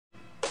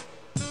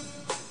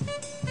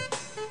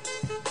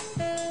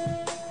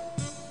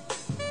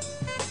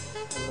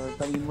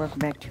everybody, welcome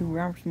back to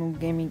Xmod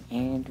Gaming,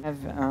 and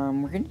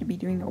we're going to be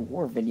doing a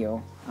war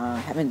video.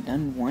 Haven't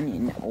done one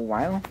in a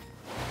while,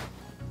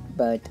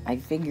 but I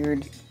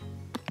figured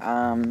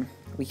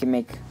we can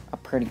make a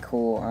pretty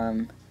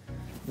cool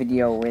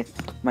video with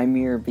my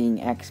mirror being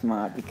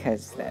Xmod,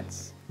 because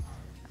that's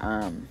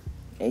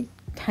a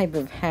type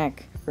of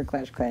hack for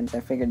Clash of Clans. I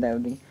figured that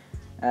would be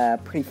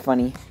pretty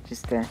funny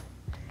just to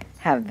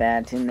have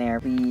that in there.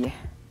 We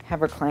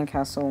have our clan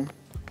castle,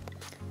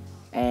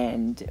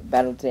 and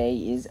Battle Day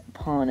is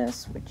upon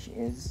us, which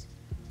is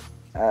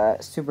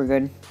super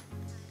good.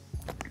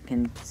 I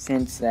can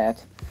sense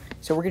that.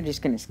 So we're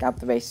just going to scout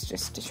the base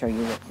just to show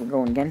you what we're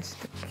going against.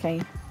 Okay,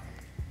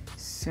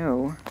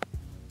 so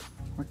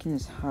where can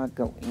this hog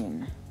go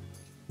in?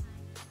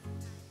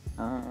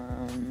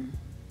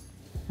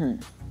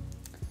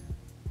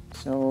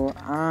 So,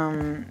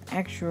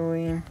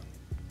 actually,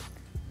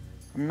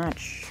 I'm not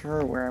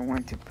sure where I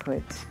want to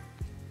put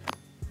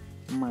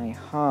my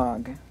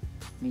hog,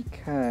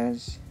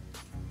 because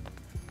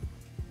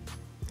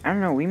I don't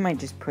know, we might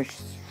just push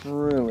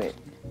through it.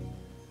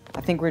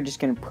 I think we're just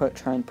gonna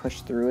try and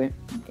push through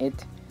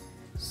it.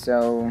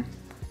 So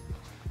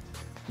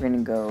we're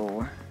gonna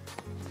go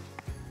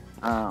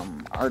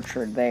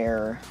archer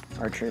there,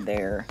 archer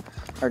there,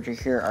 archer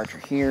here, archer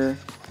here.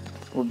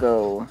 We'll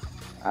go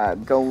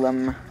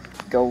golem.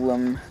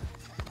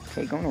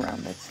 Okay, going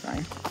around, that's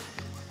fine.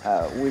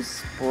 We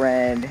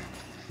spread.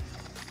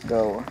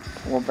 Go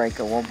wall breaker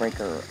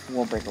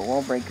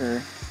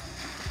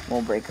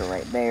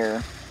right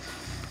there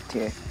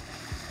to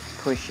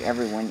push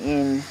everyone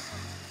in.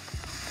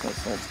 Okay,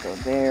 so let's go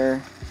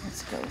there.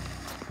 Let's go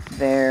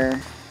there.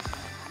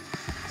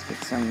 Let's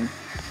get some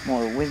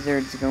more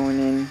wizards going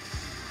in,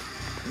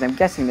 because I'm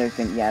guessing there's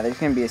gonna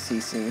be a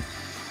CC,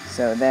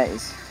 so that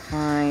is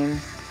fine.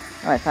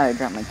 Oh, I thought I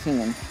dropped my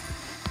king in.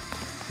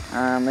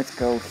 Let's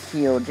go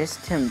heal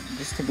just to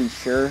be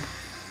sure.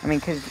 I mean,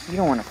 because you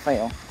don't want to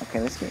fail. Okay,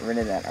 let's get rid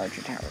of that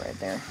archer tower right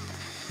there.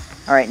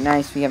 Alright,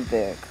 nice. We have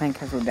the clan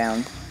castle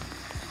down.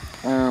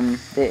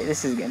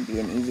 This is going to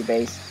be an easy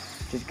base,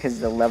 just because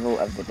of the level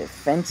of the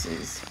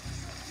defenses.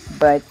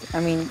 But,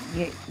 I mean,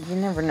 you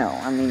never know.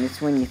 I mean,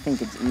 it's when you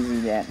think it's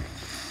easy that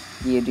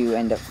you do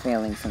end up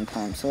failing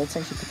sometimes. So let's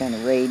actually put down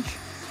a rage.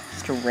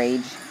 Just to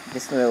rage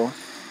this little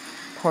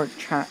pork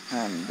chop,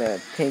 the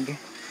pig.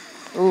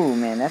 Ooh,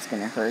 man, that's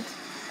going to hurt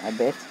a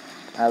bit.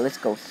 Let's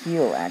go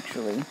heal,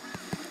 actually.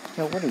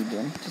 Yo, what are you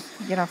doing? Just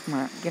get off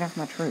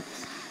my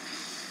troops.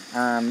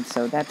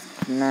 So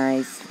that's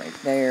nice right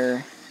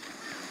there.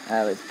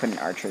 Let's put an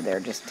archer there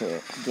just to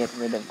get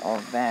rid of all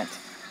of that.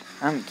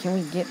 Can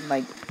we get,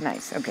 like,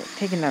 nice. Okay,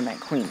 taking down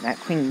that queen. That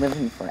queen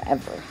living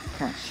forever.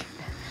 Gosh.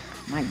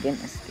 My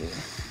goodness, dude.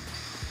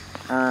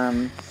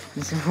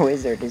 This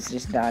wizard is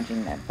just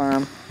dodging that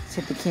bomb. Let's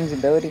hit the king's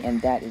ability, and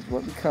that is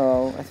what we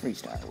call a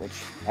 3-star,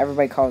 which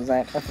everybody calls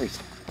that a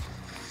 3-star.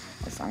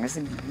 As long as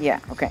yeah,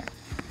 okay.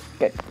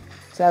 Good.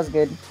 So that was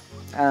good.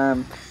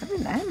 I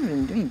haven't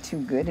been doing too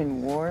good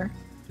in war.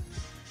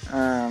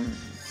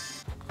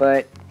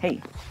 But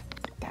hey,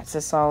 that's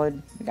a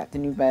solid. We got the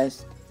new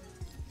vest.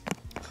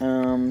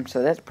 So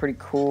that's pretty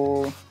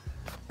cool.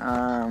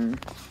 So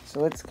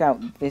let's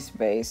scout this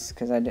base,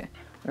 because I don't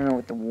know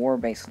what the war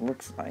base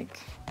looks like.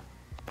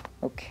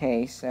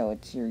 Okay, so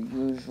it's your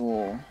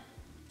usual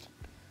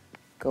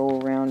go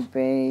around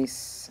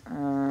base.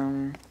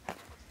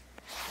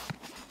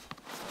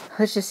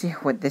 Let's just see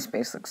what this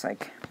base looks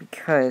like,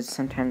 because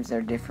sometimes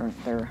they're different.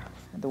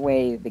 The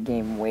way the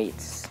game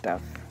weights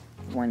stuff.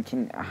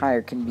 A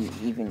higher can be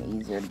even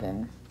easier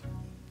than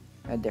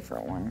a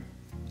different one,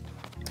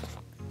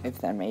 if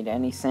that made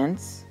any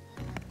sense.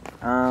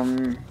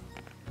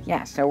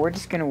 Yeah, so we're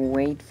just gonna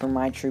wait for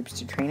my troops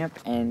to train up,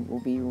 and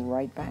we'll be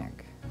right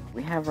back.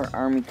 We have our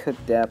army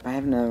cooked up. I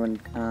have another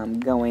one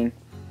going.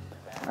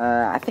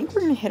 I think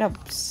we're gonna hit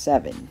up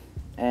 7,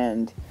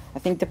 and I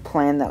think the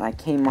plan that I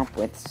came up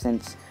with,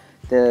 since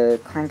the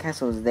clan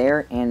castle is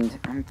there, and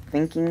I'm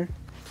thinking,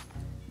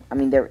 I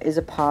mean, there is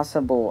a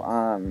possible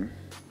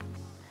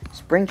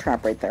spring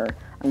trap right there.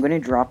 I'm going to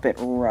drop it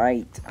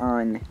right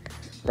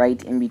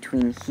in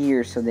between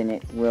here, so then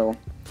it will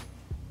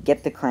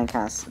get the clan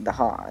castle, the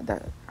hog.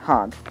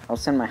 I'll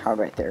send my hog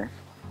right there,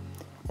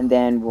 and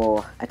then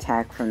we'll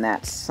attack from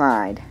that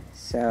side.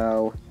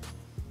 So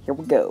here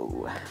we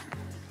go.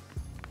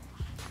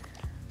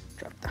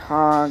 Drop the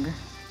hog.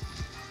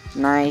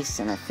 Nice,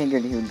 and I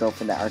figured he would go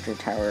for the archer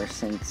tower,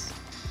 since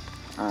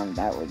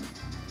that would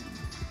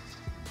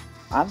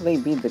oddly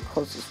be the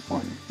closest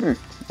one. I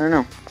don't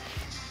know.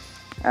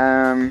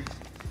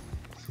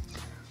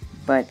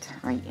 But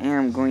I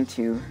am going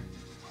to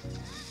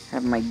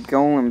have my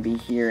golem be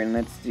here, and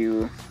let's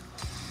do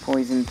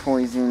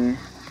poison,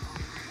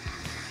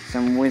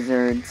 some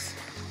wizards,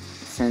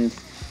 send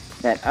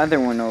that other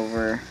one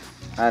over,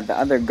 the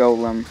other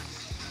golem,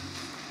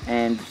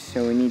 and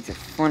so we need to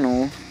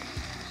funnel.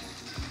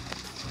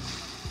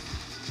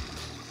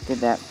 Did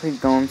that. Please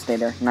golem, stay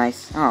there.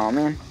 Nice. Oh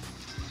man,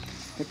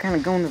 they're kind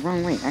of going the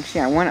wrong way.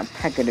 Actually, I want a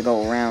P.E.K.K.A to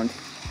go around,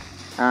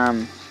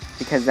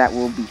 because that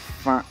will be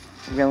fun.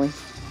 Really?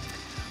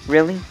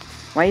 Really?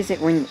 Why is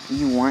it when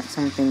you want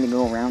something to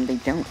go around, they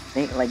don't?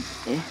 They, like,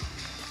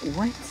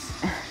 what?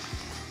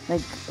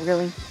 Like,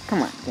 really?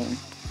 Come on, game.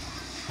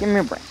 Give me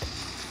a break.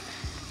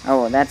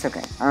 Oh, that's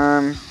okay.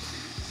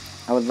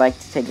 I would like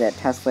to take that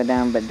Tesla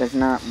down, but it does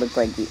not look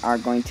like we are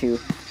going to.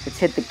 Let's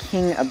hit the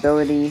King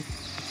ability.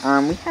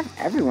 We have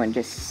everyone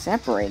just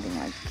separating,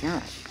 my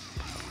gosh.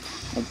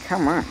 Like,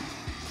 come on.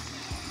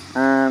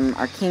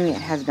 Our King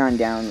has gone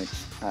down, which,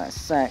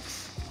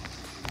 sucks.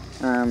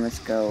 Let's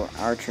go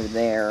Archer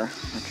there,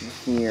 Archer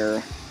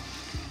here.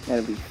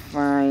 That'll be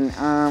fine.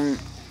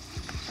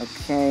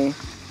 Okay.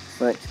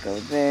 Let's go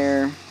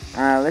there.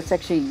 Let's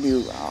actually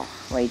do,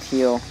 light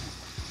heal.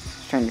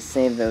 Just trying to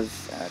save those,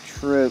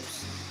 troops.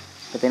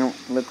 But they don't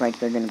look like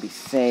they're going to be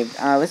saved.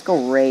 Let's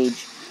go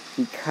Rage,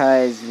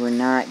 because we're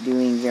not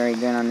doing very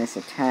good on this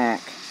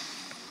attack.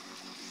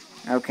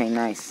 Okay,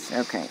 nice.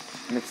 Okay,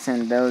 let's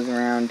send those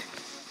around.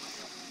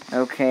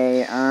 Okay,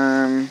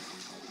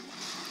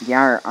 yeah,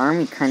 our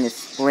army kind of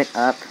split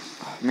up.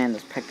 Oh, man,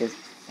 those P.E.K.K.A.s,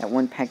 that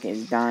one P.E.K.K.A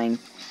is dying.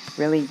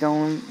 Really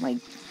going, like,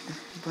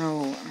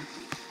 bro.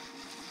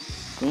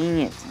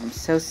 Dang it, I'm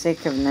so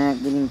sick of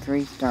not getting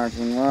 3 stars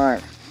in war.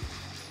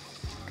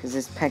 Because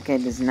this P.E.K.K.A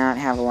does not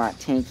have a lot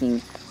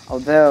tanking.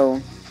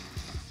 Although,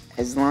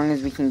 as long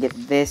as we can get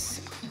this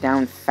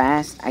down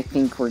fast, I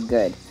think we're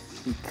good.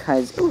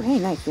 Because, oh, hey,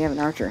 nice, we have an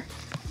Archer.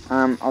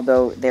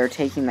 Although, they're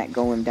taking that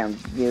golem down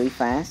really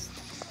fast.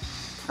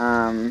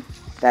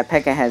 That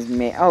P.E.K.K.A has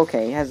it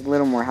has a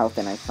little more health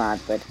than I thought,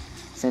 but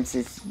since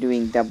it's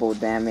doing double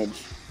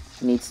damage,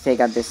 it needs to take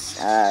out this,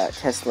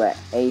 Tesla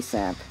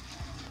ASAP.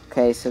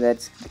 Okay, so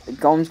that's,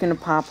 golem's gonna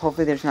pop,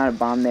 hopefully there's not a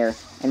bomb there,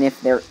 and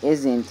if there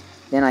isn't,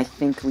 then I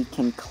think we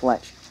can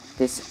clutch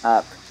this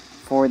up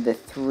for the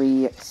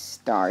 3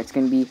 star. It's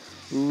going to be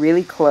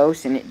really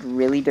close, and it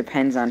really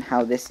depends on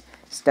how this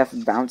stuff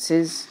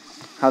bounces,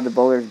 how the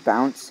bowlers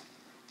bounce.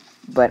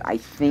 But I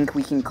think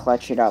we can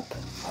clutch it up.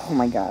 Oh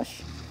my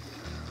gosh.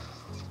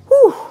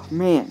 Whew,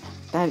 man.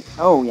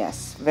 Oh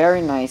yes,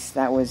 very nice.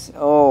 That was,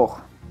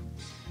 oh.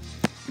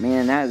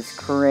 Man, that is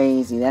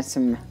crazy. That's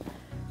some,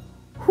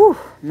 whew,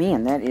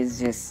 man, that is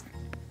just,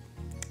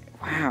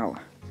 wow.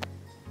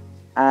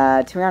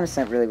 To be honest,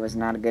 that really was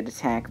not a good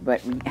attack,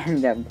 but we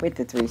ended up with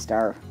the 3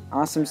 star.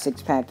 Awesome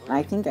 6-pack.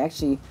 I think,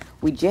 actually,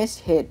 we just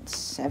hit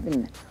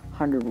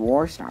 700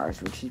 war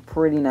stars, which is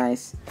pretty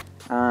nice.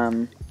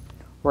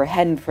 We're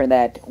heading for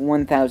that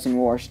 1,000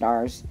 war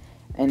stars,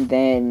 and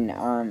then,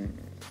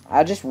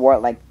 I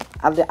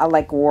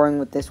like warring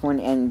with this one,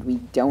 and we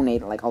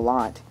donate, like, a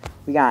lot.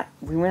 We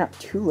went up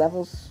 2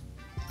 levels,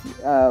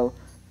 but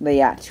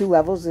yeah, 2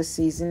 levels this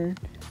season,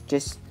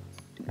 just,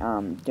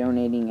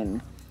 donating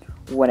and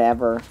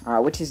whatever,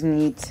 which is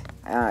neat.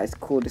 It's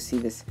cool to see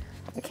this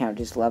account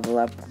just level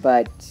up,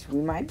 but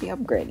we might be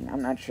upgrading,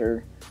 I'm not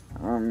sure.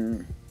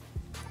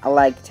 I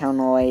like Town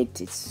Hall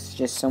 8, it's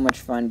just so much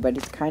fun, but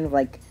it's kind of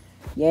like,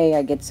 yay,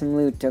 I get some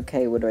loot,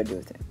 okay, what do I do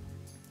with it?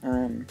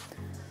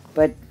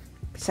 But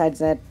besides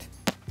that,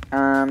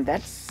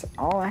 that's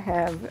all I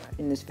have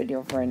in this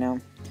video for right now,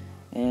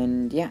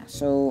 and yeah,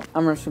 so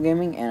I'm Russell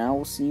Gaming, and I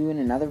will see you in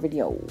another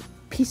video.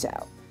 Peace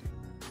out.